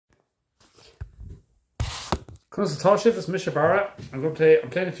Close the Tall Shift, Misha Barra. I'm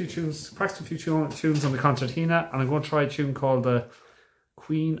playing a few tunes, practicing a few tunes on the concertina, and I'm going to try a tune called the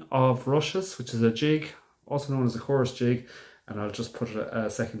Queen of Rushes, which is a jig, also known as a chorus jig, and I'll just put a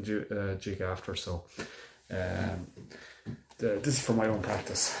second jig after. So this is for my own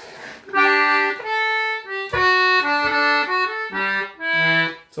practice.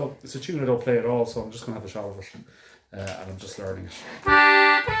 So it's a tune I don't play at all, so I'm just going to have a shot of it, and I'm just learning it.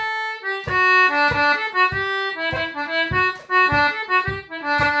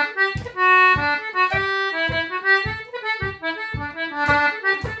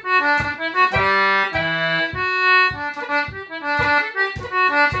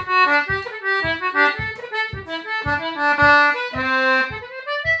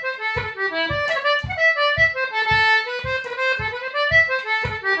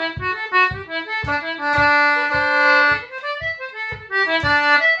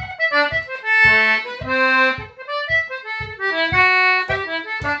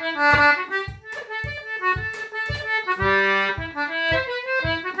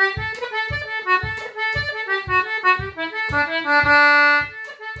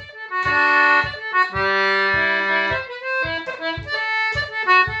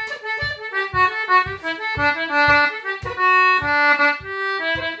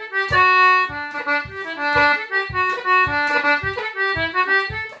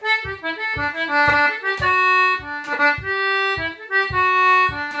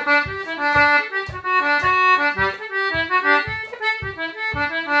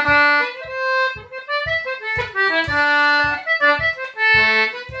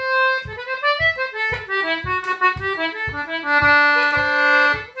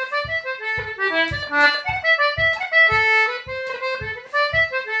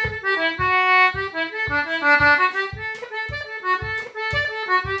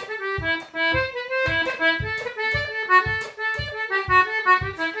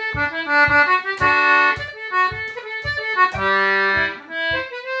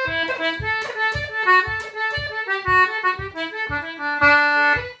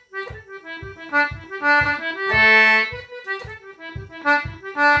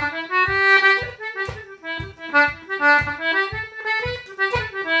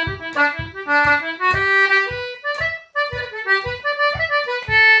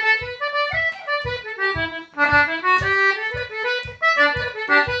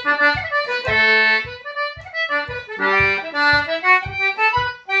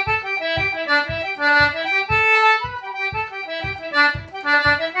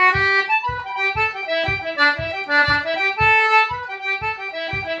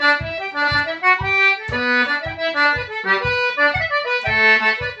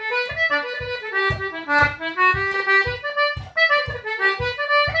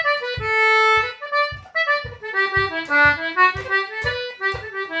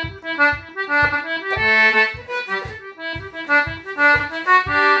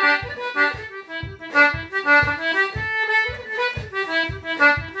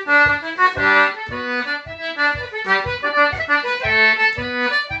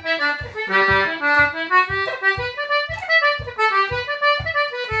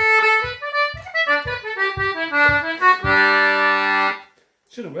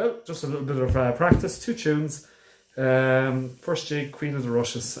 Well, just a little bit of practice, 2 tunes. First jig, Queen of the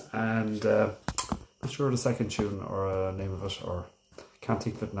Rushes, and not sure the second tune or name of it, or can't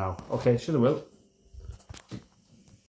think of it now. Okay, should I will.